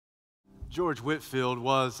George Whitefield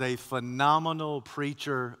was a phenomenal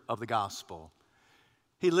preacher of the gospel.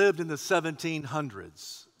 He lived in the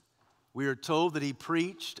 1700s. We are told that he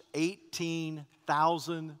preached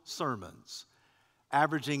 18,000 sermons,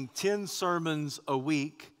 averaging 10 sermons a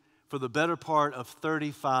week for the better part of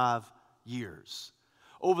 35 years.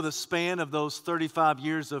 Over the span of those 35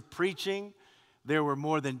 years of preaching, there were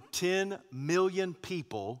more than 10 million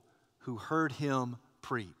people who heard him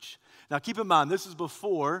preach. Now keep in mind, this is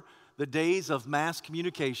before the days of mass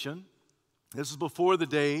communication. This is before the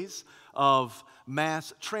days of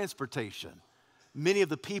mass transportation. Many of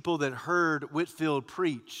the people that heard Whitefield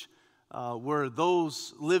preach were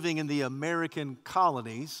those living in the American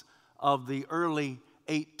colonies of the early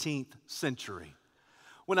 18th century.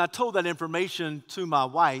 When I told that information to my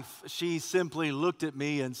wife, she simply looked at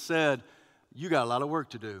me and said, "You got a lot of work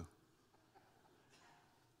to do.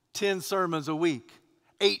 10 sermons a week,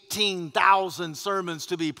 18,000 sermons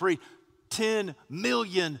to be preached, 10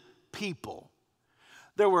 million people."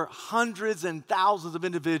 There were hundreds and thousands of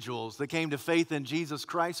individuals that came to faith in Jesus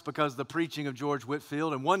Christ because of the preaching of George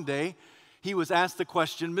Whitefield. And one day, he was asked the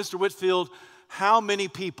question, "Mr. Whitefield, how many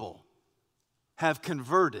people have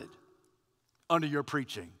converted under your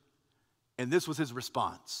preaching?" And this was his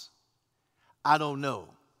response: "I don't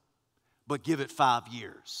know, but give it 5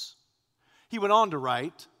 years." He went on to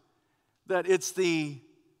write that it's the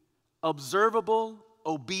observable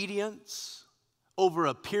obedience over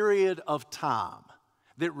a period of time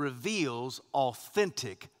that reveals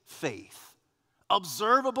authentic faith.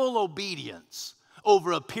 Observable obedience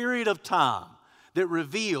over a period of time that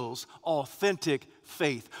reveals authentic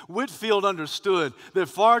faith. Whitefield understood that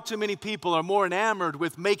far too many people are more enamored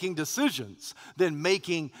with making decisions than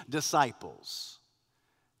making disciples.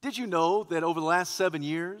 Did you know that over the last 7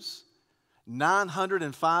 years,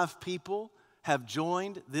 905 people have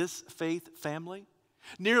joined this faith family?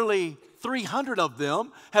 Nearly 300 of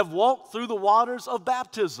them have walked through the waters of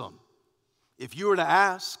baptism. If you were to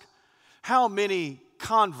ask, how many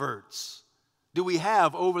converts do we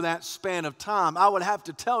have over that span of time? I would have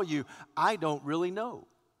to tell you, I don't really know.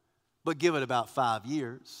 But give it about 5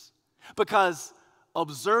 years. Because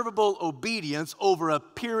observable obedience over a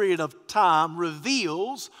period of time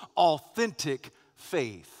reveals authentic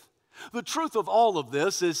faith. The truth of all of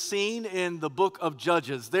this is seen in the book of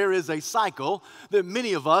Judges. There is a cycle that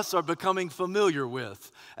many of us are becoming familiar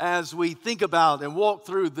with. As we think about and walk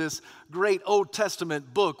through this great Old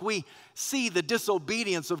Testament book, we see the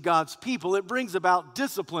disobedience of God's people. It brings about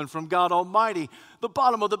discipline from God Almighty. The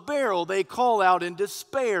bottom of the barrel, they call out in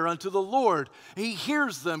despair unto the Lord. He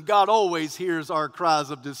hears them. God always hears our cries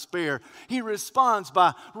of despair. He responds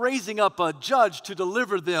by raising up a judge to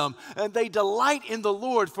deliver them. And they delight in the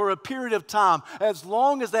Lord for a period of time, as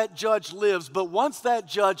long as that judge lives. But once that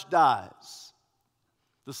judge dies,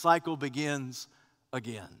 the cycle begins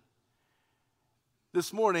again.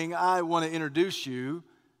 This morning, I want to introduce you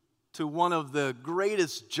to one of the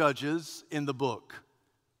greatest judges in the book.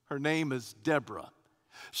 Her name is Deborah.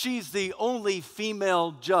 She's the only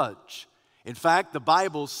female judge. In fact, the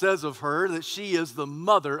Bible says of her that she is the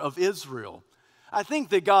mother of Israel. I think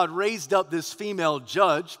that God raised up this female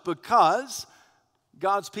judge because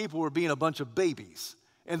God's people were being a bunch of babies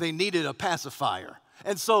and they needed a pacifier.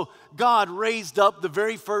 And so God raised up the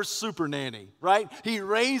very first super nanny, right? He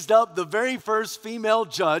raised up the very first female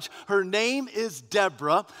judge. Her name is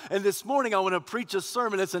Deborah. And this morning I want to preach a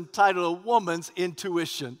sermon that's entitled A Woman's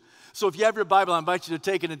Intuition. So if you have your Bible, I invite you to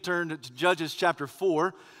take it and turn to Judges chapter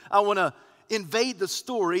 4. I want to invade the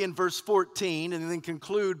story in verse 14 and then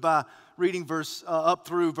conclude by reading up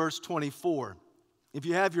through verse 24. If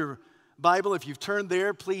you have your Bible, if you've turned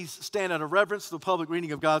there, please stand out of reverence to the public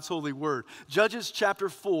reading of God's holy word. Judges chapter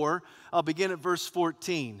 4, I'll begin at verse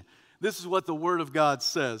 14. This is what the word of God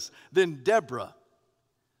says. Then Deborah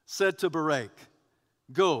said to Barak,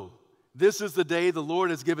 "Go, this is the day the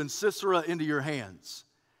Lord has given Sisera into your hands.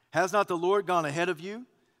 Has not the Lord gone ahead of you?"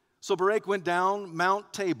 So Barak went down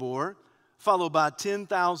Mount Tabor, followed by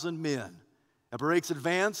 10,000 men. At Barak's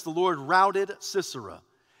advance, the Lord routed Sisera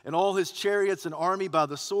and all his chariots and army by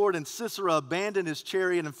the sword, and Sisera abandoned his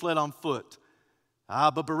chariot and fled on foot.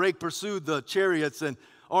 But Barak pursued the chariots and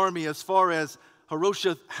army as far as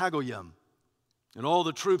Harosheth Hagoyim, and all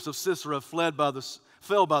the troops of Sisera fell by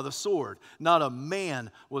the sword. Not a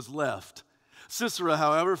man was left. Sisera,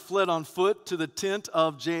 however, fled on foot to the tent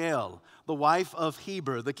of Jael, the wife of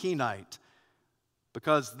Heber the Kenite,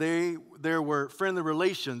 because there were friendly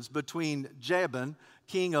relations between Jabin,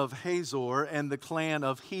 king of Hazor, and the clan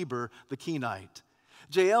of Heber the Kenite.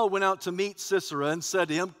 Jael went out to meet Sisera and said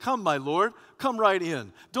to him, "Come, my lord, come right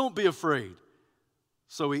in. Don't be afraid."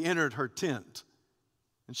 So he entered her tent.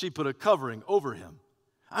 and she put a covering over him.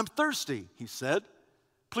 "I'm thirsty," he said.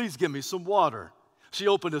 "Please give me some water." She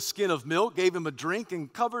opened a skin of milk, gave him a drink,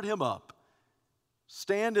 and covered him up.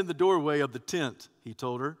 "Stand in the doorway of the tent," he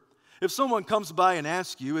told her. "If someone comes by and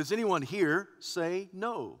asks you, 'Is anyone here?' say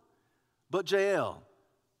no." But Jael,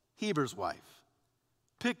 Heber's wife,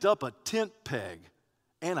 picked up a tent peg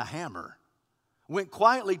and a hammer, went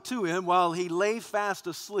quietly to him while he lay fast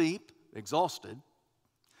asleep, exhausted.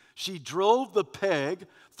 She drove the peg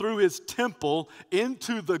through his temple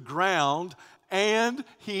into the ground, and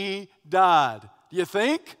he died. Do you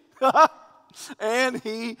think? And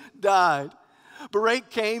he died. Barak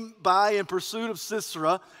came by in pursuit of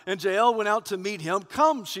Sisera, and Jael went out to meet him.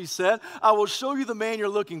 "Come," she said, "I will show you the man you're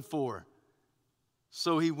looking for."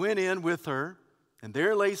 So he went in with her, and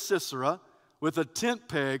there lay Sisera with a tent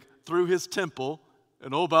peg through his temple,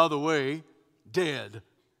 and oh, by the way, dead.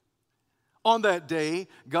 On that day,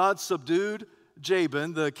 God subdued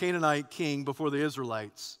Jabin, the Canaanite king, before the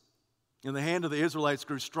Israelites. And the hand of the Israelites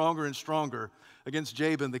grew stronger and stronger against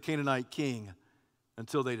Jabin, the Canaanite king,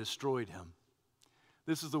 until they destroyed him.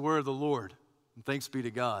 This is the word of the Lord, and thanks be to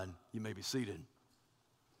God. You may be seated.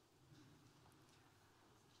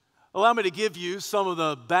 Allow me to give you some of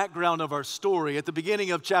the background of our story. At the beginning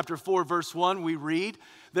of chapter 4, verse 1, we read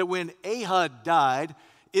that when Ehud died,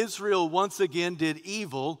 Israel once again did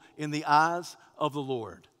evil in the eyes of the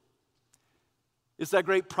Lord. It's that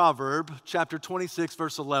great proverb, chapter 26,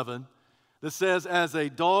 verse 11, that says, "As a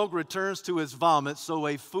dog returns to his vomit, so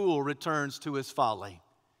a fool returns to his folly."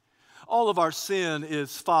 All of our sin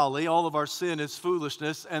is folly. All of our sin is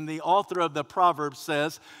foolishness. And the author of the proverb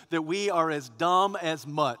says that we are as dumb as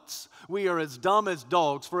mutts. We are as dumb as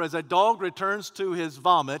dogs. For as a dog returns to his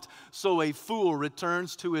vomit, so a fool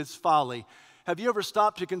returns to his folly. Have you ever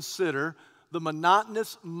stopped to consider the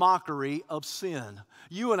monotonous mockery of sin?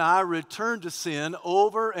 You and I return to sin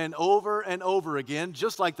over and over and over again,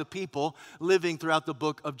 just like the people living throughout the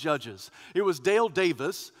book of Judges. It was Dale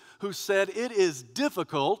Davis who said it is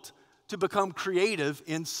difficult to become creative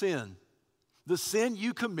in sin. The sin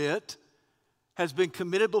you commit has been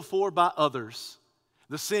committed before by others.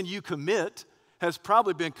 The sin you commit has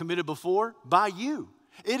probably been committed before by you.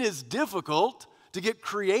 It is difficult to get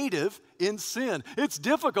creative in sin. It's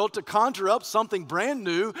difficult to conjure up something brand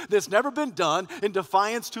new that's never been done in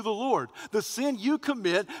defiance to the Lord. The sin you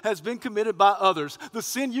commit has been committed by others. The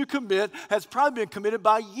sin you commit has probably been committed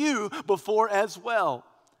by you before as well.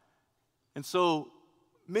 And so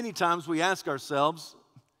many times we ask ourselves,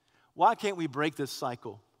 why can't we break this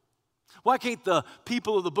cycle? Why can't the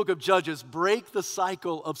people of the book of Judges break the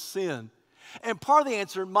cycle of sin? And part of the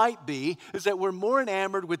answer might be is that we're more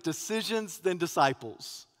enamored with decisions than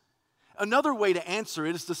disciples. Another way to answer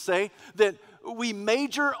it is to say that we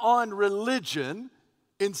major on religion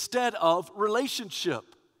instead of relationship.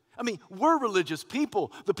 I mean, we're religious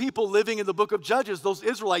people. The people living in the book of Judges, those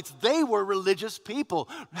Israelites, they were religious people.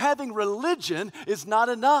 Having religion is not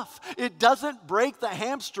enough. It doesn't break the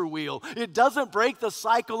hamster wheel. It doesn't break the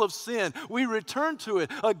cycle of sin. We return to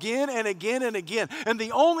it again and again and again. And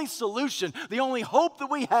the only solution, the only hope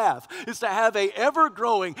that we have is to have a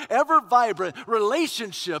ever-growing, ever-vibrant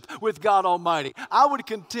relationship with God Almighty. I would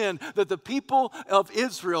contend that the people of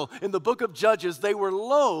Israel in the book of Judges, they were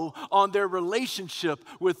low on their relationship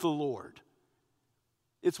with the Lord.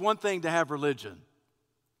 It's one thing to have religion.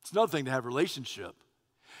 It's another thing to have relationship.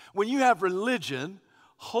 When you have religion,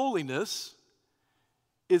 holiness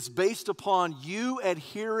is based upon you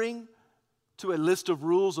adhering to a list of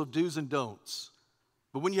rules of do's and don'ts.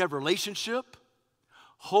 But when you have relationship,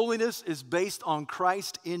 holiness is based on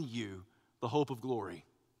Christ in you, the hope of glory.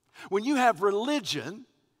 When you have religion,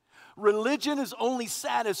 religion is only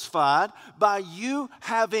satisfied by you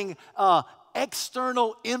having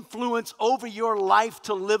external influence over your life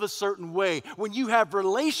to live a certain way. When you have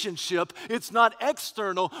relationship, it's not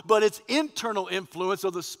external, but it's internal influence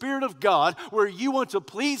of the Spirit of God where you want to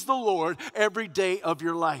please the Lord every day of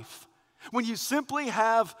your life. When you simply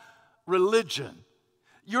have religion,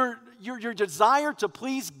 your desire to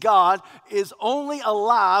please God is only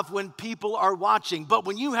alive when people are watching. But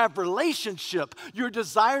when you have relationship, your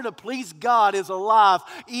desire to please God is alive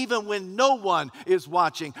even when no one is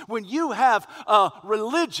watching. When you have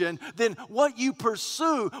religion, then what you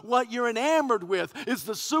pursue, what you're enamored with, is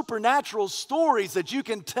the supernatural stories that you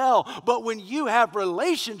can tell. But when you have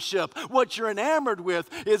relationship, what you're enamored with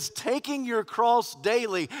is taking your cross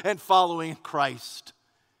daily and following Christ.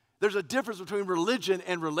 There's a difference between religion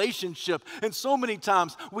and relationship. And so many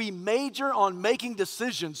times we major on making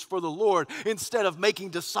decisions for the Lord instead of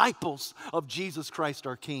making disciples of Jesus Christ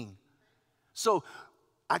our King. So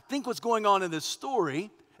I think what's going on in this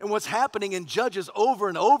story And what's happening in Judges over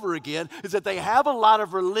and over again is that they have a lot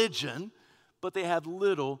of religion, but they have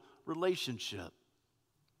little relationship.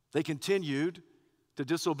 They continued to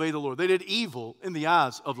disobey the Lord. They did evil in the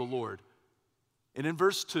eyes of the Lord. And in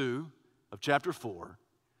verse 2 of chapter 4,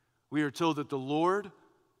 we are told that the Lord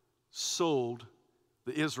sold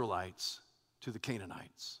the Israelites to the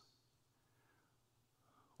Canaanites.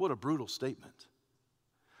 What a brutal statement.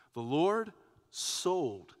 The Lord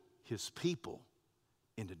sold his people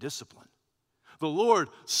into discipline. The Lord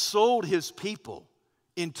sold his people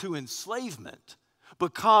into enslavement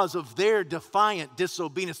because of their defiant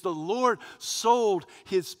disobedience. The Lord sold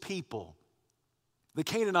his people. The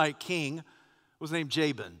Canaanite king was named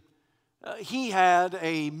Jabin. He had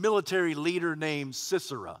a military leader named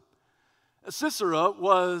Sisera. Sisera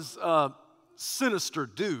was a sinister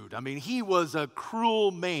dude. I mean, he was a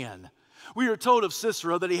cruel man. We are told of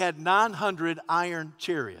Sisera that he had 900 iron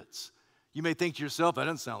chariots. You may think to yourself, that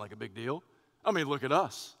doesn't sound like a big deal. I mean, look at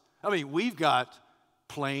us. I mean, we've got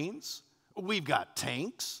planes, we've got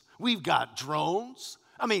tanks, we've got drones.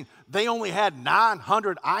 I mean, they only had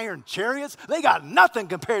 900 iron chariots. They got nothing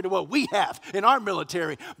compared to what we have in our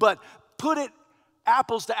military. But put it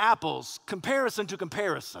apples to apples, comparison to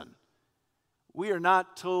comparison. We are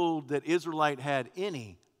not told that Israelite had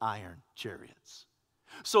any iron chariots.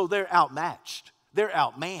 So they're outmatched. They're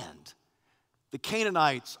outmanned. The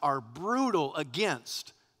Canaanites are brutal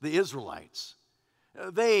against the Israelites.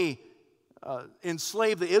 They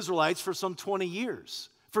enslaved the Israelites for some 20 years,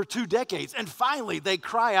 for 2 decades. And finally, they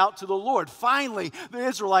cry out to the Lord. Finally, the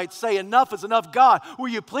Israelites say, enough is enough. God, will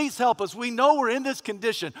you please help us? We know we're in this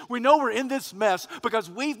condition. We know we're in this mess because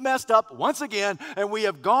we've messed up once again and we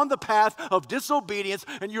have gone the path of disobedience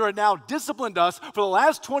and you are now disciplined us for the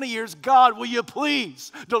last 20 years. God, will you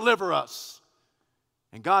please deliver us?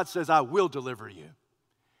 And God says, I will deliver you.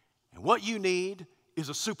 And what you need is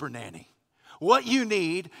a super nanny. What you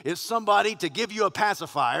need is somebody to give you a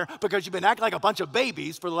pacifier because you've been acting like a bunch of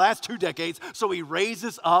babies for the last 2 decades. So he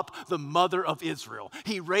raises up the mother of Israel.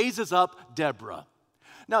 He raises up Deborah.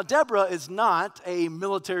 Now, Deborah is not a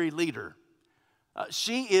military leader.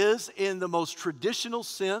 She is, in the most traditional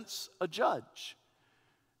sense, a judge.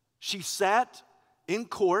 She sat in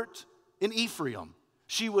court in Ephraim.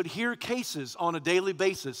 She would hear cases on a daily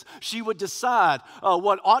basis. She would decide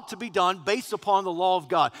what ought to be done based upon the law of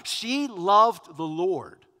God. She loved the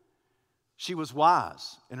Lord. She was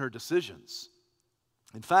wise in her decisions.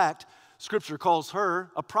 In fact, Scripture calls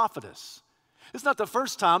her a prophetess. It's not the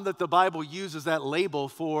first time that the Bible uses that label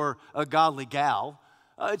for a godly gal.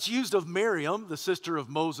 It's used of Miriam, the sister of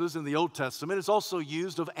Moses in the Old Testament. It's also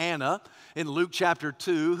used of Anna in Luke chapter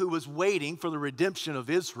 2, who was waiting for the redemption of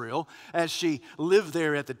Israel as she lived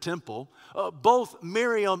there at the temple. Both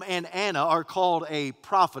Miriam and Anna are called a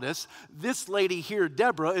prophetess. This lady here,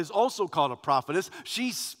 Deborah, is also called a prophetess.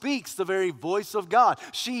 She speaks the very voice of God.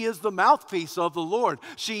 She is the mouthpiece of the Lord.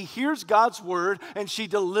 She hears God's word and she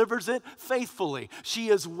delivers it faithfully. She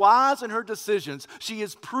is wise in her decisions. She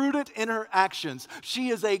is prudent in her actions.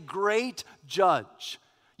 She is a great judge.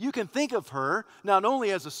 You can think of her not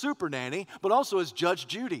only as a super nanny, but also as Judge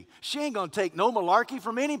Judy. She ain't gonna take no malarkey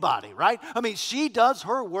from anybody, right? I mean, she does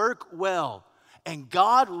her work well. And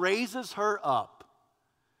God raises her up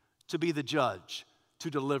to be the judge, to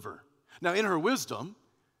deliver. Now, in her wisdom,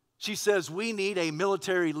 she says we need a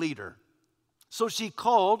military leader. So she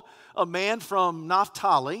called a man from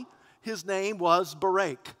Naphtali. His name was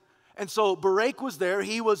Barak. And so Barak was there.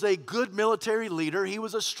 He was a good military leader. He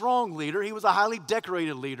was a strong leader. He was a highly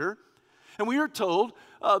decorated leader. And we are told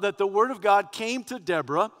that the word of God came to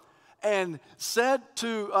Deborah and said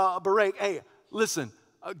to Barak, hey, listen,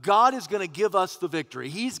 God is going to give us the victory.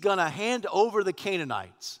 He's going to hand over the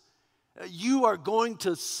Canaanites. You are going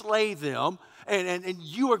to slay them, and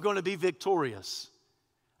you are going to be victorious.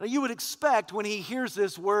 Now, you would expect when he hears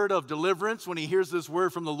this word of deliverance, when he hears this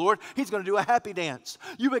word from the Lord, he's going to do a happy dance.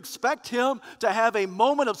 You expect him to have a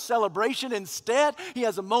moment of celebration. Instead, he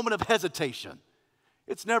has a moment of hesitation.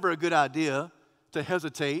 It's never a good idea to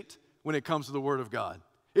hesitate when it comes to the word of God.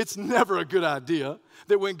 It's never a good idea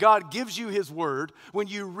that when God gives you his word, when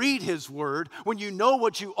you read his word, when you know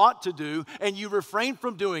what you ought to do and you refrain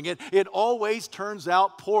from doing it, it always turns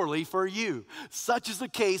out poorly for you. Such is the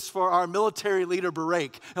case for our military leader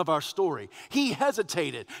Barak of our story. He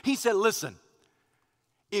hesitated. He said, listen,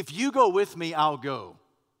 if you go with me, I'll go.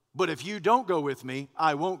 But if you don't go with me,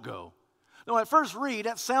 I won't go. Now, at first read,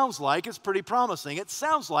 that sounds like it's pretty promising. It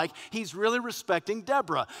sounds like he's really respecting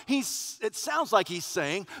Deborah. It sounds like he's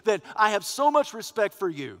saying that I have so much respect for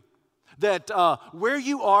you that where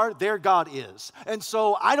you are, there God is. And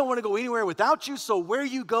so I don't want to go anywhere without you, so where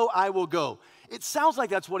you go, I will go. It sounds like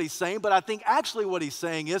that's what he's saying, but I think actually what he's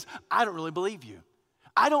saying is, I don't really believe you.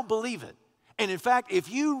 I don't believe it. And in fact, if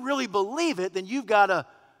you really believe it, then you've got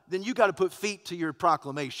to put feet to your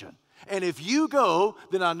proclamation. And if you go,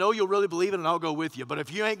 then I know you'll really believe it and I'll go with you. But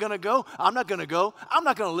if you ain't going to go, I'm not going to go. I'm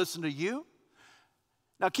not going to listen to you.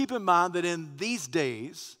 Now keep in mind that in these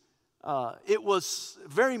days, it was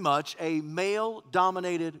very much a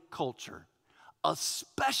male-dominated culture,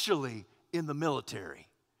 especially in the military.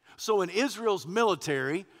 So in Israel's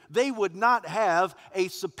military, they would not have a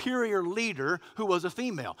superior leader who was a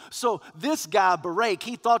female. So this guy, Barak,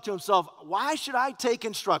 he thought to himself, why should I take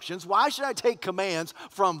instructions? Why should I take commands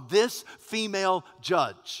from this female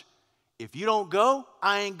judge? If you don't go,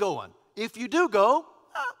 I ain't going. If you do go,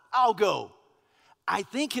 I'll go. I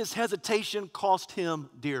think his hesitation cost him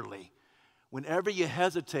dearly. Whenever you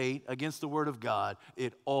hesitate against the word of God,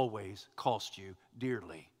 it always costs you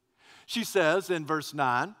dearly. She says in verse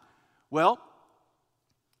 9, well,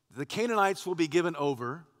 the Canaanites will be given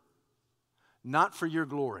over, not for your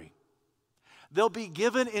glory. They'll be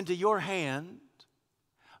given into your hand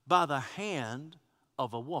by the hand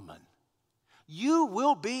of a woman. You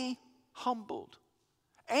will be humbled,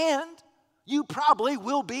 and you probably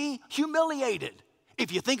will be humiliated.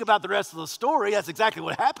 If you think about the rest of the story, that's exactly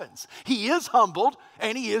what happens. He is humbled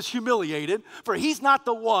and he is humiliated, for he's not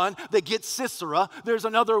the one that gets Sisera. There's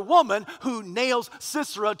another woman who nails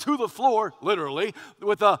Sisera to the floor, literally,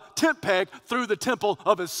 with a tent peg through the temple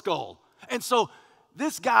of his skull. And so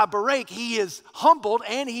this guy, Barak, he is humbled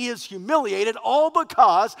and he is humiliated, all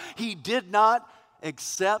because he did not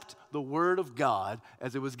accept the word of God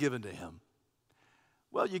as it was given to him.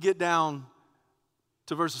 Well, you get down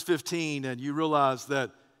to verses 15, and you realize that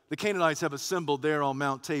the Canaanites have assembled there on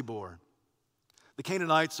Mount Tabor. The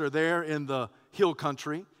Canaanites are there in the hill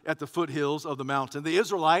country at the foothills of the mountain. The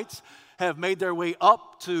Israelites have made their way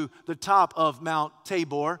up to the top of Mount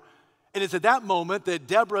Tabor, and it's at that moment that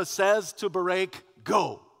Deborah says to Barak,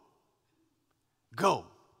 go, go.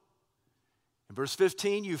 In verse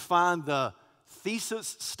 15, you find the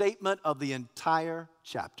thesis statement of the entire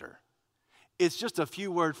chapter. It's just a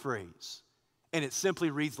few word phrase. And it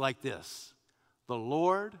simply reads like this: the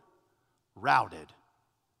Lord routed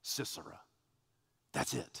Sisera.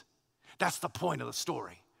 That's it. That's the point of the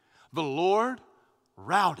story. The Lord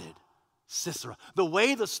routed Sisera. The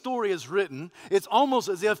way the story is written, it's almost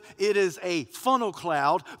as if it is a funnel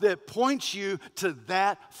cloud that points you to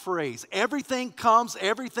that phrase. Everything comes,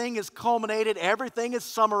 everything is culminated, everything is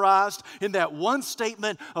summarized in that one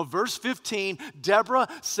statement of verse 15. Deborah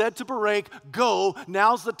said to Barak, go,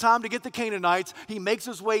 now's the time to get the Canaanites. He makes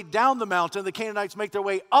his way down the mountain. The Canaanites make their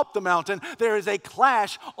way up the mountain. There is a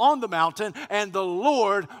clash on the mountain, and the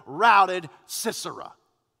Lord routed Sisera.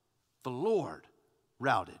 The Lord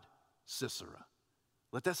routed Sisera.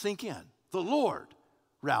 Let that sink in. The Lord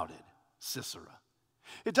routed Sisera.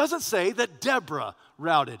 It doesn't say that Deborah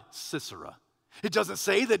routed Sisera. It doesn't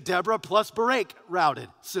say that Deborah plus Barak routed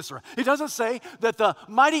Sisera. It doesn't say that the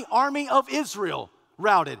mighty army of Israel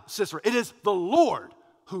routed Sisera. It is the Lord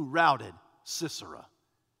who routed Sisera.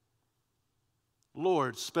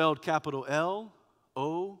 Lord, spelled capital L-O-R-D.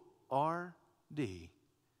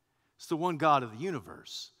 It's the one God of the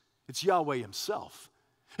universe. It's Yahweh himself.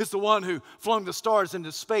 It's the one who flung the stars into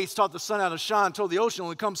space, taught the sun how to shine, told the ocean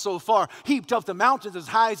only come so far, heaped up the mountains as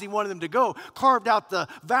high as he wanted them to go, carved out the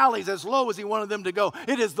valleys as low as he wanted them to go.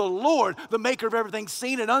 It is the Lord, the maker of everything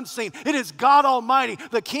seen and unseen. It is God Almighty,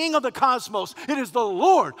 the King of the cosmos. It is the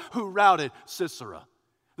Lord who routed Sisera.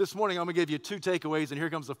 This morning I'm going to give you two takeaways, and here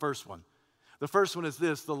comes the first one. The first one is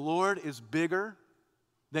this: the Lord is bigger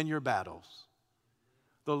than your battles.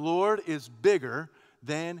 The Lord is bigger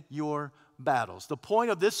than your battles. The point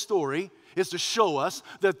of this story is to show us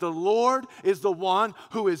that the Lord is the one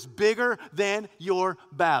who is bigger than your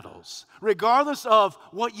battles. Regardless of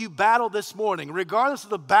what you battle this morning, regardless of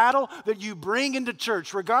the battle that you bring into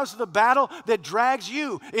church, regardless of the battle that drags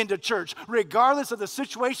you into church, regardless of the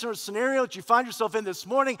situation or scenario that you find yourself in this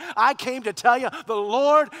morning, I came to tell you the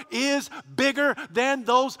Lord is bigger than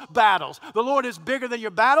those battles. The Lord is bigger than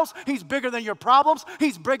your battles. He's bigger than your problems.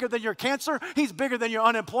 He's bigger than your cancer. He's bigger than your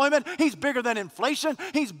unemployment. He's bigger than inflation.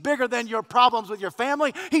 He's bigger than your your problems with your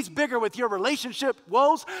family. He's bigger with your relationship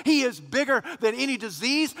woes. He is bigger than any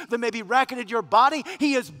disease that may be racketed your body.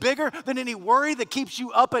 He is bigger than any worry that keeps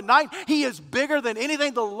you up at night. He is bigger than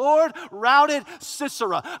anything. The Lord routed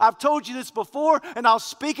Sisera. I've told you this before, and I'll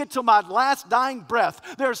speak it till my last dying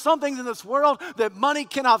breath. There are some things in this world that money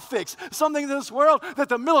cannot fix. Some things in this world that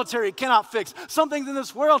the military cannot fix. Some things in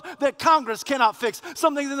this world that Congress cannot fix.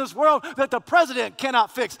 Some things in this world that the president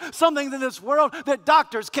cannot fix. Some things in this world that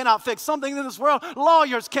doctors cannot fix. Some things in this world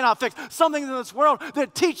lawyers cannot fix. Some things in this world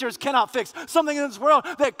that teachers cannot fix. Something in this world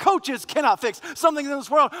that coaches cannot fix. Something in this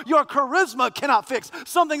world your charisma cannot fix.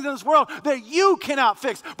 Something in this world that you cannot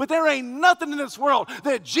fix. But there ain't nothing in this world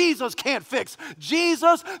that Jesus can't fix.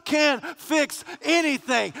 Jesus can fix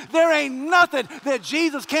anything. There ain't nothing that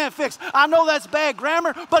Jesus can't fix. I know that's bad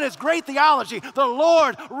grammar, but it's great theology. The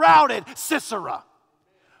Lord routed Sisera.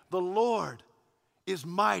 The Lord is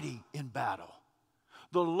mighty in battle.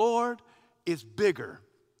 The Lord is bigger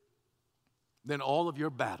than all of your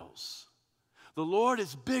battles. The Lord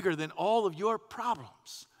is bigger than all of your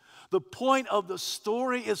problems. The point of the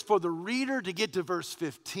story is for the reader to get to verse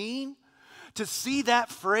 15, to see that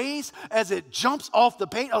phrase as it jumps off the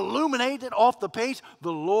page, illuminated off the page.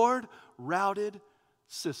 The Lord routed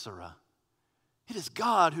Sisera. It is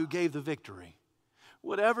God who gave the victory.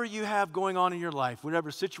 Whatever you have going on in your life, whatever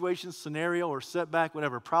situation, scenario, or setback,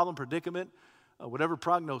 whatever problem, predicament, whatever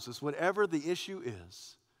prognosis, whatever the issue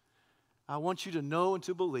is, I want you to know and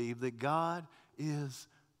to believe that God is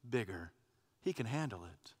bigger. He can handle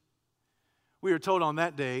it. We are told on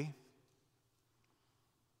that day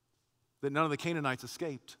that none of the Canaanites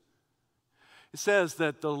escaped. It says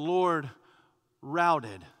that the Lord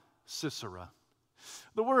routed Sisera.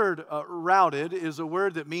 The word routed is a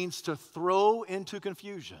word that means to throw into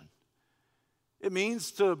confusion. It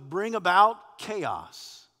means to bring about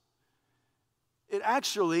chaos. It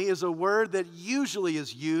actually is a word that usually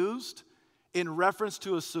is used in reference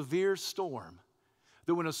to a severe storm.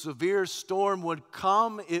 That when a severe storm would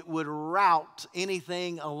come, it would rout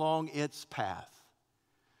anything along its path.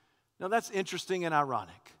 Now that's interesting and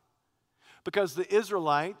ironic because the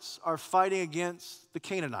Israelites are fighting against the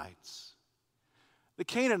Canaanites. The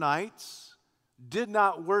Canaanites did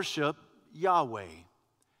not worship Yahweh.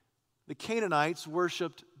 The Canaanites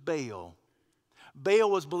worshiped Baal. Baal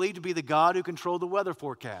was believed to be the god who controlled the weather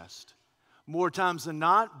forecast. More times than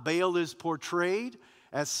not, Baal is portrayed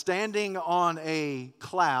as standing on a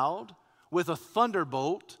cloud with a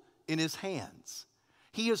thunderbolt in his hands.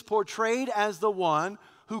 He is portrayed as the one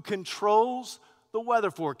who controls the weather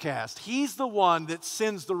forecast. He's the one that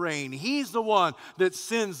sends the rain. He's the one that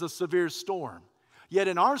sends the severe storm. Yet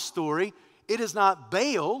in our story, it is not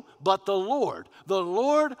Baal, but the Lord. The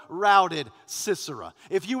Lord routed Sisera.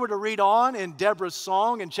 If you were to read on in Deborah's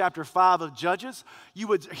song in chapter 5 of Judges, you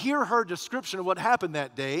would hear her description of what happened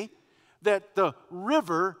that day, that the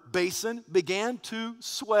river basin began to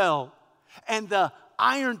swell, and the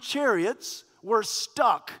iron chariots were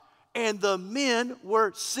stuck, and the men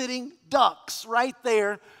were sitting ducks right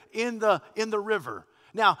there in the river.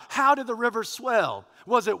 Now, how did the river swell?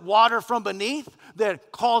 Was it water from beneath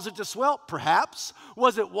that caused it to swell? Perhaps.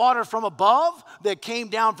 Was it water from above that came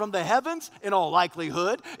down from the heavens? In all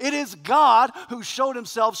likelihood. It is God who showed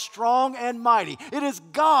himself strong and mighty. It is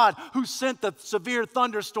God who sent the severe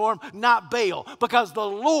thunderstorm, not Baal, because the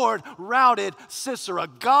Lord routed Sisera.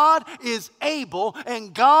 God is able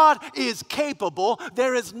and God is capable.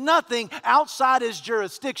 There is nothing outside his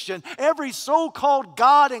jurisdiction. Every so-called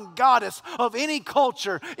god and goddess of any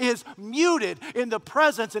culture is muted in the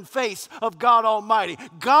presence and face of God Almighty.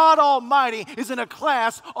 God Almighty is in a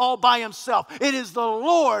class all by himself. It is the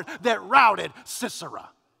Lord that routed Sisera.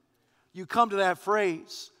 You come to that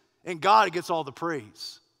phrase, and God gets all the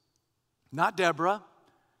praise. Not Deborah,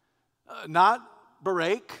 not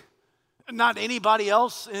Barak, not anybody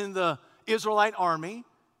else in the Israelite army,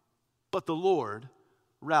 but the Lord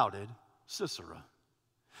routed Sisera.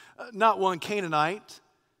 Not one Canaanite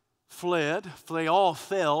fled, for they all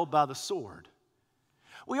fell by the sword.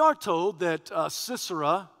 We are told that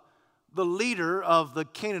Sisera, the leader of the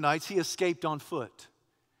Canaanites, he escaped on foot.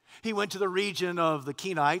 He went to the region of the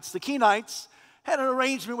Kenites. The Kenites had an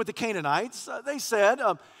arrangement with the Canaanites. They said,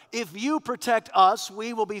 if you protect us,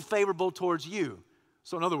 we will be favorable towards you.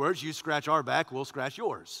 So in other words, you scratch our back, we'll scratch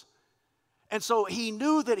yours. And so he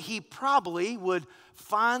knew that he probably would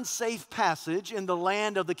find safe passage in the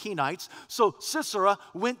land of the Kenites. So Sisera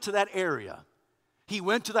went to that area. He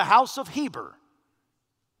went to the house of Heber.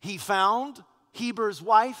 He found Heber's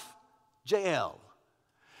wife, Jael.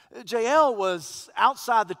 Jael was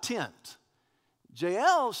outside the tent.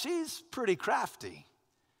 Jael, she's pretty crafty.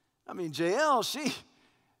 I mean, Jael,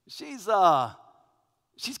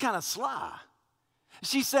 she's kind of sly.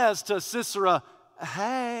 She says to Sisera,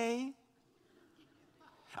 hey,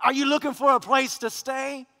 are you looking for a place to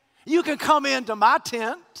stay? You can come into my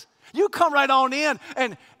tent. You come right on in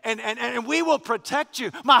and we will protect you.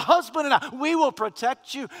 My husband and I, we will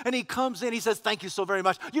protect you. And he comes in, he says, thank you so very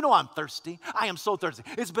much. You know I'm thirsty. I am so thirsty.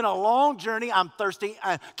 It's been a long journey. I'm thirsty.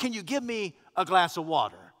 Can you give me a glass of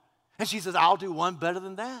water? And she says, I'll do one better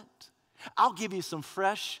than that. I'll give you some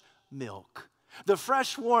fresh milk. The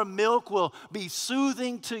fresh warm milk will be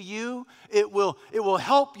soothing to you. It will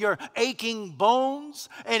help your aching bones,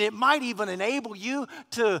 and it might even enable you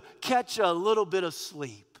to catch a little bit of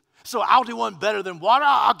sleep. So I'll do one better than water.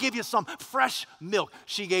 I'll give you some fresh milk.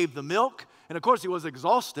 She gave the milk, and of course he was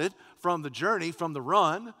exhausted from the journey, from the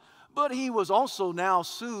run, but he was also now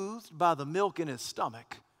soothed by the milk in his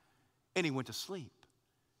stomach, and he went to sleep.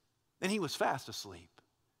 And he was fast asleep.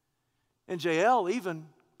 And Jael even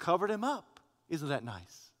covered him up. Isn't that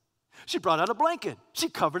nice? She brought out a blanket. She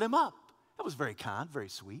covered him up. That was very kind, very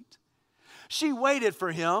sweet. She waited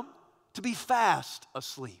for him to be fast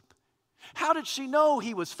asleep. How did she know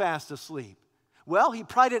he was fast asleep? Well, he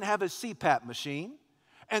probably didn't have his CPAP machine,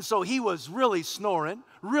 and so he was really snoring,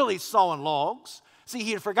 really sawing logs. See,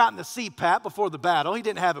 he had forgotten the CPAP before the battle. He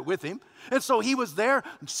didn't have it with him. And so he was there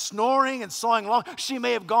snoring and sawing logs. She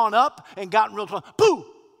may have gone up and gotten real close. Boo!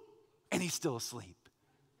 And he's still asleep.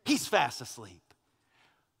 He's fast asleep.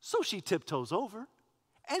 So she tiptoes over,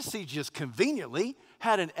 and she just conveniently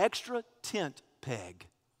had an extra tent peg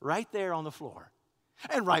right there on the floor.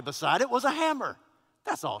 And right beside it was a hammer.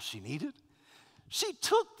 That's all she needed. She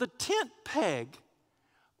took the tent peg,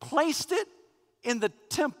 placed it in the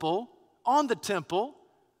temple, on the temple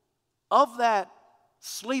of that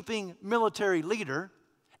sleeping military leader,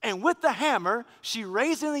 and with the hammer, she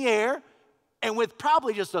raised in the air, and with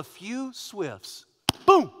probably just a few swifts,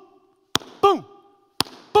 boom, boom,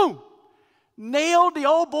 boom, nailed the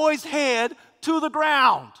old boy's head to the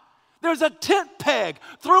ground. There's a tent peg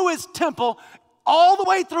through his temple, all the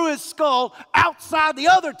way through his skull, outside the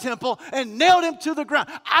other temple, and nailed him to the ground.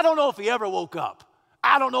 I don't know if he ever woke up.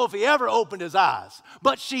 I don't know if he ever opened his eyes.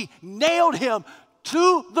 But she nailed him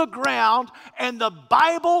to the ground, and the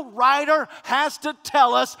Bible writer has to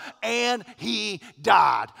tell us, and he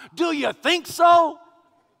died. Do you think so?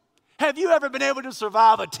 Have you ever been able to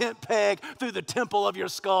survive a tent peg through the temple of your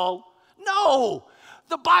skull? No.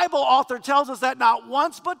 The Bible author tells us that not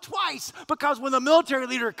once but twice, because when the military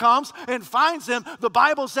leader comes and finds him, the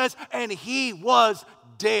Bible says, and he was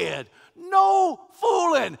dead. No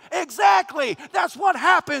fooling. Exactly. That's what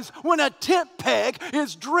happens when a tent peg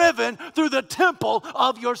is driven through the temple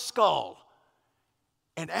of your skull.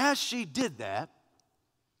 And as she did that,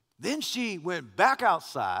 then she went back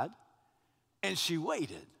outside and she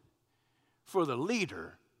waited for the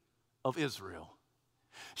leader of Israel.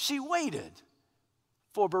 She waited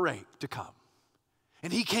for Barak to come.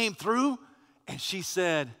 And he came through and she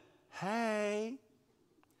said, hey,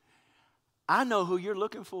 I know who you're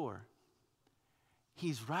looking for.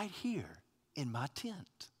 He's right here in my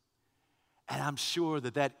tent. And I'm sure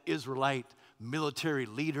that Israelite military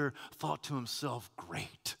leader thought to himself,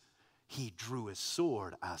 great. He drew his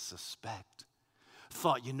sword, I suspect.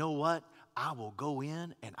 Thought, you know what? I will go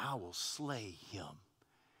in and I will slay him.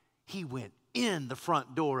 He went in the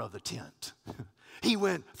front door of the tent. He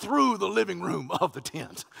went through the living room of the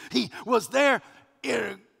tent. He was there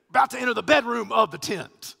about to enter the bedroom of the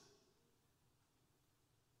tent.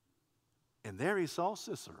 And there he saw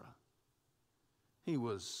Sisera. He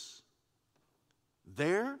was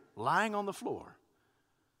there lying on the floor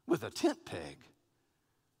with a tent peg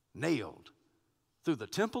nailed through the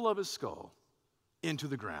temple of his skull into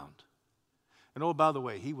the ground. And oh, by the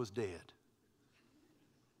way, he was dead.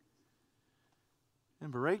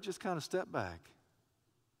 And Barak just kind of stepped back.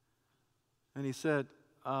 And he said,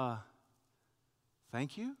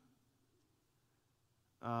 thank you.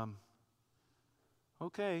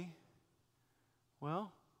 Okay.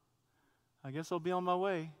 Well, I guess I'll be on my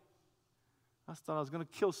way. I thought I was going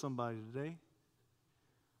to kill somebody today.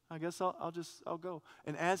 I guess I'll go.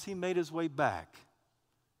 And as he made his way back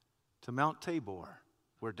to Mount Tabor,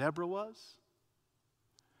 where Deborah was,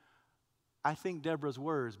 I think Deborah's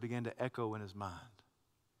words began to echo in his mind.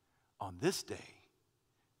 On this day,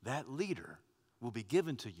 that leader will be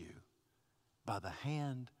given to you by the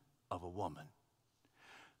hand of a woman.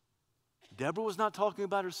 Deborah was not talking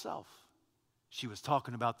about herself. She was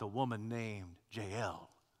talking about the woman named Jael.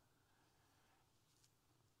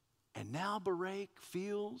 And now Barak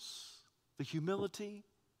feels the humility,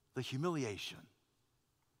 the humiliation,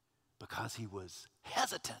 because he was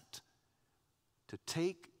hesitant to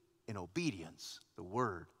take in obedience the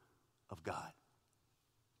word of God.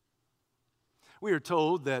 We are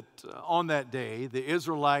told that on that day, the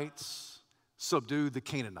Israelites subdued the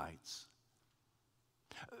Canaanites.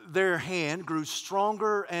 Their hand grew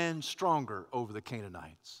stronger and stronger over the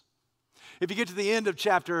Canaanites. If you get to the end of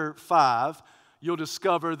chapter 5, you'll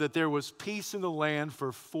discover that there was peace in the land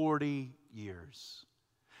for 40 years.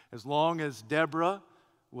 As long as Deborah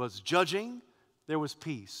was judging, there was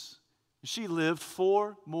peace. She lived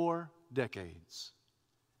 4 more decades.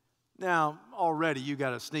 Now, already you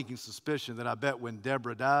got a sneaking suspicion that I bet when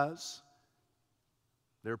Deborah dies,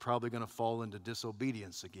 they're probably going to fall into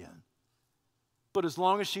disobedience again. But as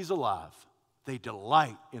long as she's alive, they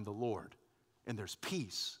delight in the Lord, and there's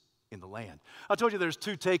peace in the land. I told you there's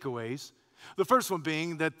 2 takeaways. The first one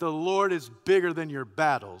being that the Lord is bigger than your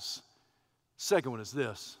battles. Second one is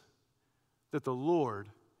this, that the Lord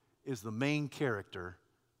is the main character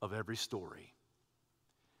of every story.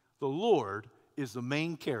 The Lord is the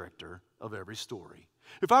main character of every story.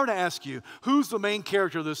 If I were to ask you, who's the main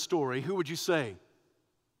character of this story, who would you say?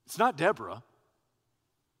 It's not Deborah.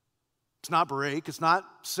 It's not Barak. It's not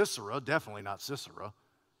Sisera. Definitely not Sisera.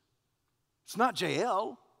 It's not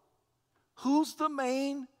Jael. Who's the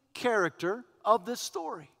main character of this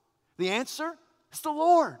story? The answer is the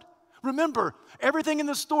Lord. Remember, everything in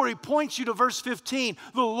the story points you to verse 15.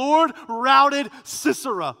 The Lord routed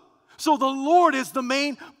Sisera. So the Lord is the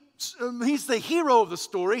main, he's the hero of the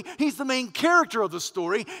story. He's the main character of the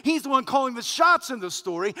story. He's the one calling the shots in the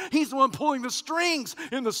story. He's the one pulling the strings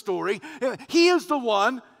in the story. He is the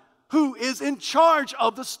one who is in charge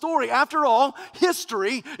of the story. After all,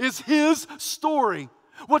 history is his story.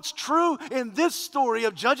 What's true in this story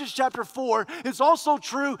of Judges chapter 4 is also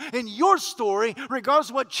true in your story, regardless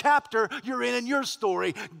of what chapter you're in your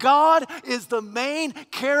story. God is the main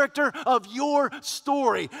character of your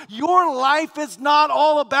story. Your life is not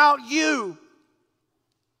all about you.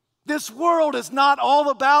 This world is not all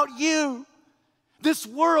about you. This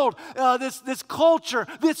world, this culture,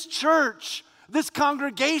 this church, this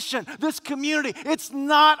congregation, this community, it's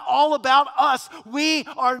not all about us. We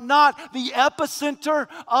are not the epicenter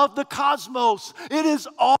of the cosmos. It is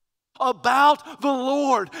all about the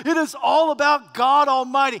Lord. It is all about God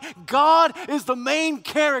Almighty. God is the main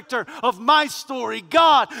character of my story.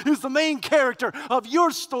 God is the main character of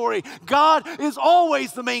your story. God is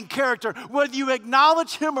always the main character. Whether you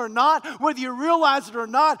acknowledge Him or not, whether you realize it or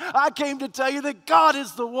not, I came to tell you that God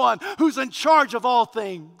is the one who's in charge of all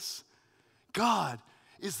things. God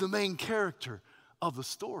is the main character of the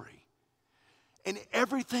story. And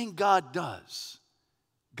everything God does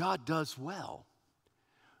well.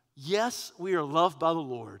 Yes, we are loved by the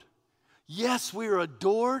Lord. Yes, we are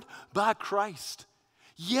adored by Christ.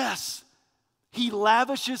 Yes, He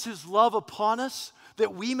lavishes His love upon us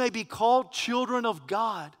that we may be called children of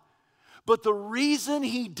God. But the reason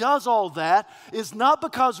He does all that is not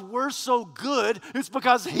because we're so good, it's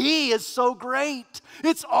because He is so great.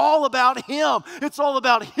 It's all about Him. It's all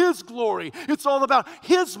about His glory. It's all about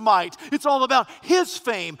His might. It's all about His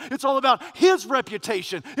fame. It's all about His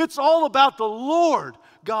reputation. It's all about the Lord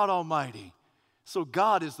God Almighty. So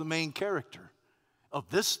God is the main character of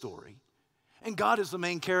this story, and God is the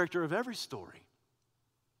main character of every story.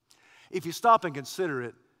 If you stop and consider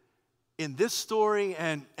it, in this story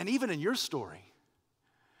and even in your story,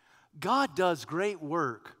 God does great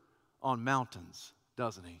work on mountains,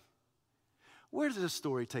 doesn't He? Where does this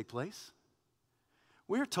story take place?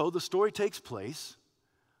 We're told the story takes place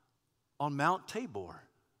on Mount Tabor.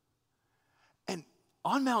 And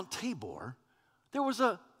on Mount Tabor, there was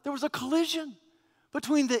a collision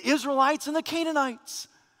between the Israelites and the Canaanites.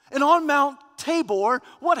 And on Mount Tabor,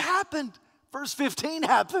 what happened? Verse 15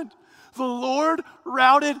 happened. The Lord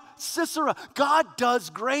routed Sisera. God does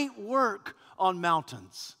great work on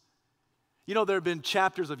mountains. You know, there have been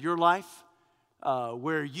chapters of your life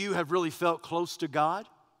where you have really felt close to God.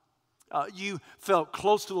 You felt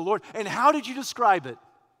close to the Lord. And how did you describe it?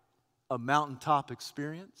 A mountaintop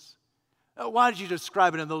experience. Why did you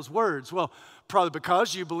describe it in those words? Well, probably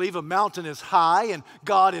because you believe a mountain is high and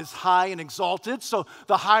God is high and exalted. So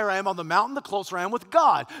the higher I am on the mountain, the closer I am with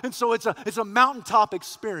God. And so it's a mountaintop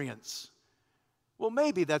experience. Well,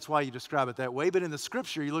 maybe that's why you describe it that way. But in the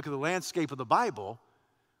Scripture, you look at the landscape of the Bible,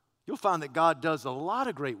 you'll find that God does a lot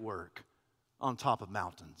of great work on top of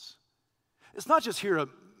mountains. It's not just here at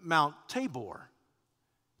Mount Tabor.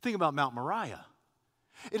 Think about Mount Moriah.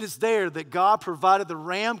 It is there that God provided the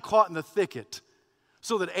ram caught in the thicket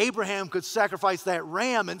so that Abraham could sacrifice that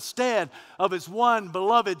ram instead of his one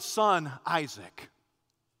beloved son, Isaac.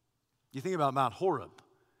 You think about Mount Horeb.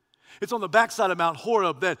 It's on the backside of Mount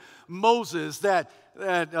Horeb that Moses, that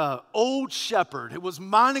old shepherd who was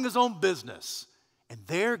minding his own business, And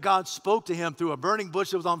there God spoke to him through a burning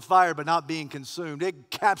bush that was on fire but not being consumed. It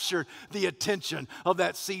captured the attention of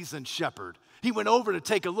that seasoned shepherd. He went over to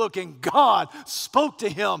take a look, and God spoke to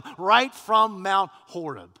him right from Mount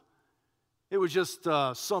Horeb. It was just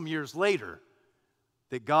some years later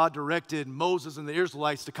that God directed Moses and the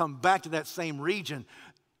Israelites to come back to that same region,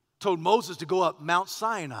 told Moses to go up Mount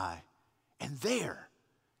Sinai, and there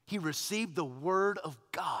he received the word of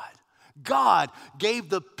God. God gave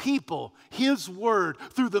the people his word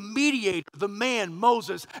through the mediator, the man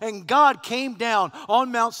Moses, and God came down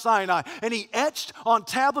on Mount Sinai and he etched on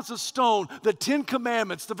tablets of stone the 10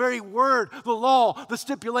 commandments, the very word, the law, the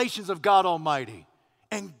stipulations of God Almighty.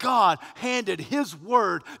 And God handed his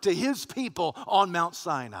word to his people on Mount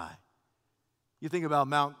Sinai. You think about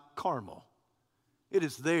Mount Carmel. It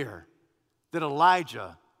is there that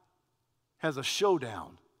Elijah has a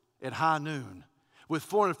showdown at high noon with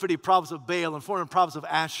 450 prophets of Baal and 400 prophets of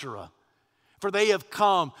Asherah. For they have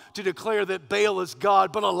come to declare that Baal is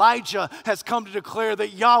God, but Elijah has come to declare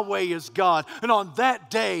that Yahweh is God. And on that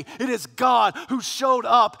day, it is God who showed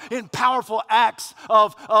up in powerful acts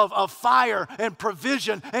of fire and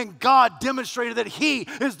provision, and God demonstrated that he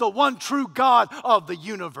is the one true God of the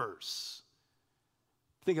universe.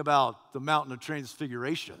 Think about the mountain of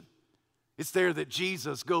transfiguration. It's there that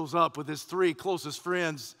Jesus goes up with his 3 closest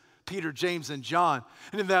friends, Peter, James, and John.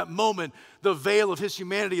 And in that moment, the veil of his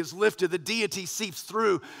humanity is lifted. The deity seeps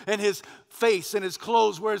through, and his face and his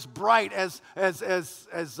clothes were as bright as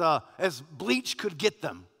bleach could get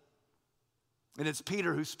them. And it's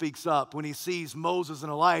Peter who speaks up when he sees Moses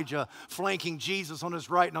and Elijah flanking Jesus on his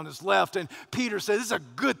right and on his left. And Peter says, this is a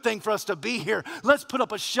good thing for us to be here. Let's put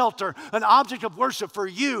up a shelter, an object of worship for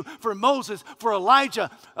you, for Moses, for Elijah.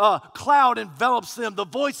 Cloud envelops them. The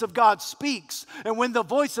voice of God speaks. And when the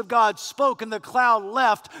voice of God spoke and the cloud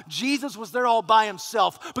left, Jesus was there all by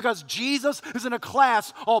himself, because Jesus is in a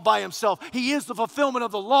class all by himself. He is the fulfillment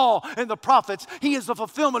of the law and the prophets. He is the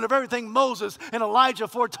fulfillment of everything Moses and Elijah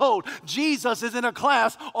foretold. Jesus is in a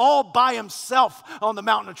class all by himself on the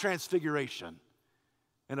mountain of transfiguration.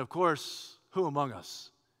 And of course, who among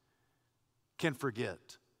us can forget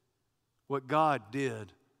what God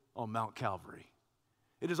did on Mount Calvary?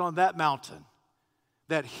 It is on that mountain,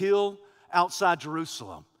 that hill outside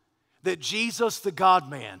Jerusalem, that Jesus, the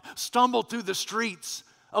God-man, stumbled through the streets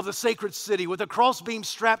of the sacred city with a crossbeam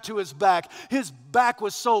strapped to his back. His back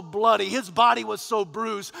was so bloody, his body was so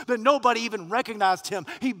bruised that nobody even recognized him.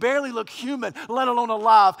 He barely looked human, let alone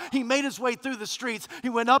alive. He made his way through the streets. He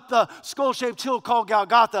went up the skull-shaped hill called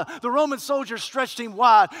Golgotha. The Roman soldiers stretched him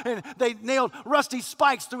wide, and they nailed rusty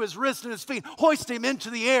spikes through his wrists and his feet, hoisted him into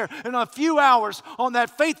the air. And in a few hours on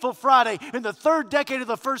that faithful Friday in the 3rd decade of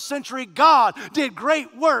the 1st century, God did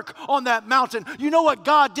great work on that mountain. You know what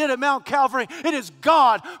God did at Mount Calvary? It is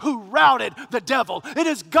God who routed the devil. It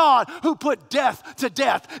is God who put death to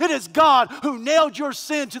death. It is God who nailed your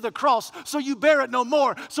sin to the cross so you bear it no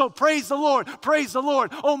more. So praise the Lord,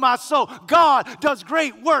 oh my soul. God does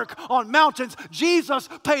great work on mountains. Jesus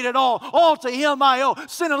paid it all to him I owe.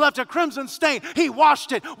 Sin had left a crimson stain. He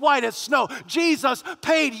washed it white as snow. Jesus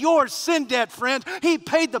paid your sin debt, friend. He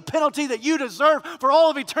paid the penalty that you deserve for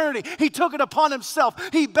all of eternity. He took it upon himself.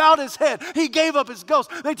 He bowed his head. He gave up his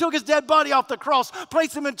ghost. They took his dead body off the cross,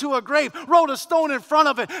 placed him into a grave, rolled a stone in front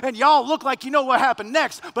of it, and y'all look like you know what happened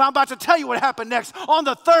next, but I'm about to tell you what happened next. On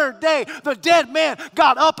the 3rd day, the dead man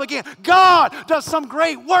got up again. God does some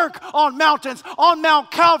great work on mountains. On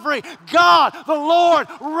Mount Calvary, God, the Lord,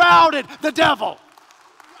 routed the devil.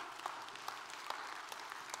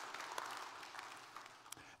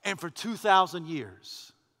 And for 2,000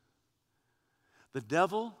 years, the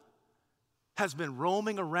devil has been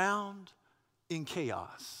roaming around in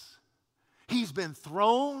chaos. He's been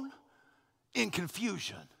thrown in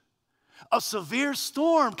confusion. A severe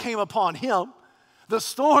storm came upon him. The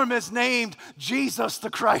storm is named Jesus the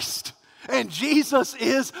Christ. And Jesus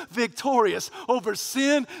is victorious over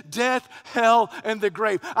sin, death, hell, and the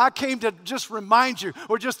grave. I came to just remind you,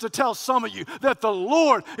 or just to tell some of you, that the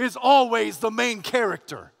Lord is always the main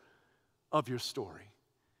character of your story.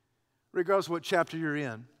 Regardless of what chapter you're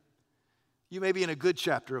in, you may be in a good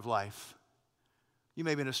chapter of life. You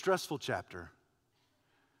may be in a stressful chapter.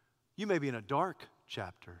 You may be in a dark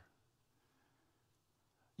chapter.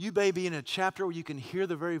 You may be in a chapter where you can hear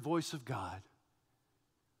the very voice of God.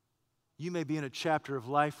 You may be in a chapter of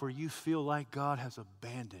life where you feel like God has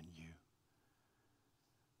abandoned you.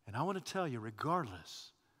 And I want to tell you,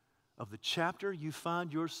 regardless of the chapter you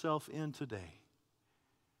find yourself in today,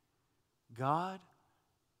 God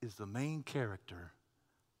is the main character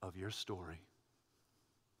of your story.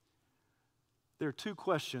 There are 2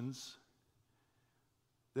 questions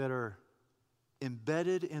that are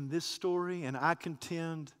embedded in this story, and I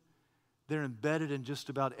contend they're embedded in just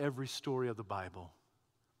about every story of the Bible.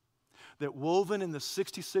 That woven in the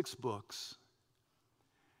 66 books,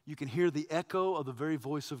 you can hear the echo of the very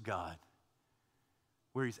voice of God,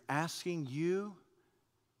 where He's asking you,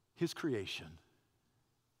 His creation,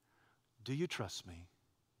 do you trust me?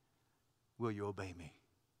 Will you obey me?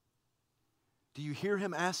 Do you hear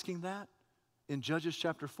Him asking that in Judges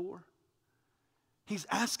chapter 4? He's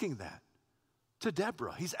asking that to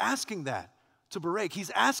Deborah. He's asking that to Barak. He's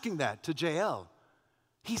asking that to Jael.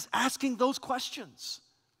 He's asking those questions.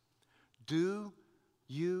 Do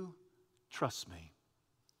you trust me?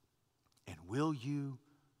 And will you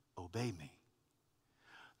obey me?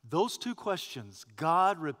 Those two questions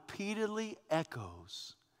God repeatedly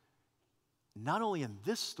echoes, not only in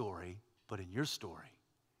this story, but in your story.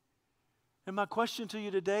 And my question to you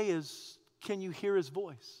today is, can you hear His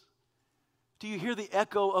voice? Do you hear the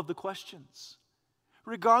echo of the questions?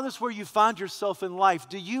 Regardless where you find yourself in life,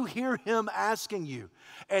 do you hear Him asking you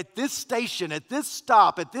at this station, at this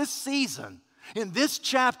stop, at this season, in this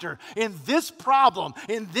chapter, in this problem,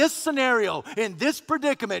 in this scenario, in this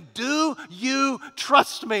predicament, do you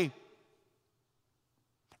trust me?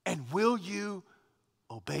 And will you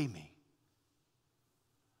obey me?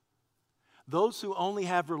 Those who only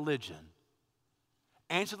have religion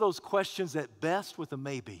answer those questions at best with a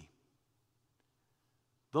maybe.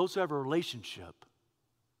 Those who have a relationship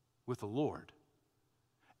with the Lord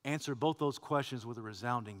answer both those questions with a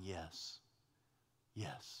resounding yes.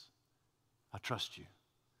 Yes, I trust you.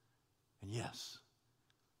 And yes,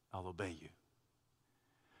 I'll obey you.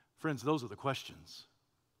 Friends, those are the questions.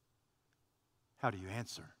 How do you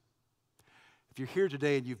answer? If you're here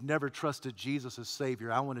today and you've never trusted Jesus as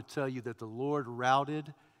Savior, I want to tell you that the Lord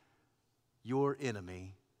routed your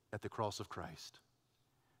enemy at the cross of Christ.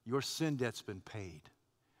 Your sin debt's been paid.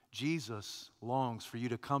 Jesus longs for you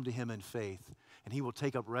to come to Him in faith, and He will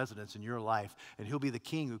take up residence in your life, and He'll be the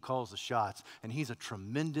king who calls the shots, and He's a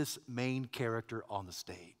tremendous main character on the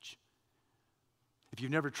stage. If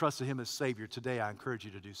you've never trusted Him as Savior, today I encourage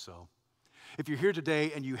you to do so. If you're here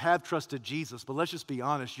today and you have trusted Jesus, but let's just be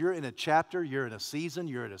honest, you're in a chapter, you're in a season,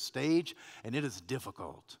 you're at a stage, and it is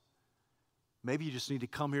difficult. Maybe you just need to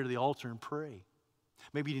come here to the altar and pray.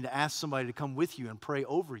 Maybe you need to ask somebody to come with you and pray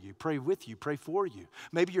over you, pray with you, pray for you.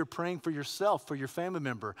 Maybe you're praying for yourself, for your family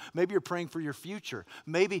member. Maybe you're praying for your future.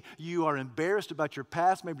 Maybe you are embarrassed about your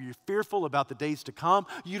past. Maybe you're fearful about the days to come.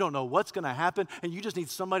 You don't know what's going to happen, and you just need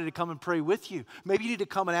somebody to come and pray with you. Maybe you need to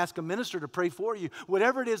come and ask a minister to pray for you.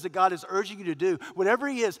 Whatever it is that God is urging you to do, whatever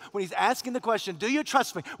He is, when He's asking the question, do you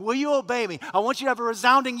trust me? Will you obey me? I want you to have a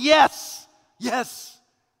resounding yes. Yes.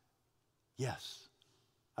 Yes.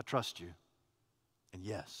 I trust you. And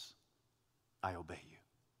yes, I obey you.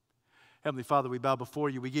 Heavenly Father, we bow before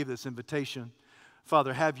you. We give this invitation.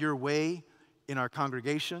 Father, have your way in our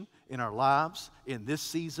congregation, in our lives, in this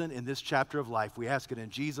season, in this chapter of life. We ask it in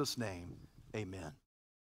Jesus' name. Amen.